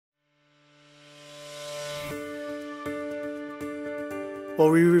Well,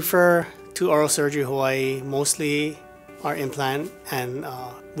 we refer to Oral Surgery Hawaii mostly our implant and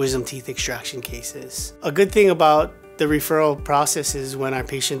wisdom teeth extraction cases. A good thing about the referral process is when our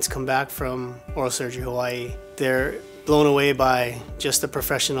patients come back from Oral Surgery Hawaii, they're blown away by just the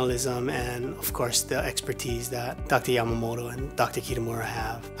professionalism and, of course, the expertise that Dr. Yamamoto and Dr. Kitamura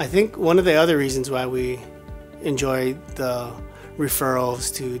have. I think one of the other reasons why we enjoy the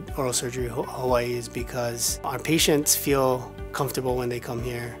referrals to Oral Surgery Hawaii is because our patients feel comfortable when they come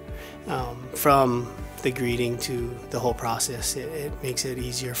here. From the greeting to the whole process, it makes it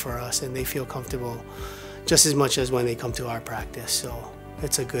easier for us, and they feel comfortable just as much as when they come to our practice. So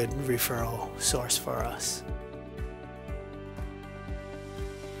it's a good referral source for us.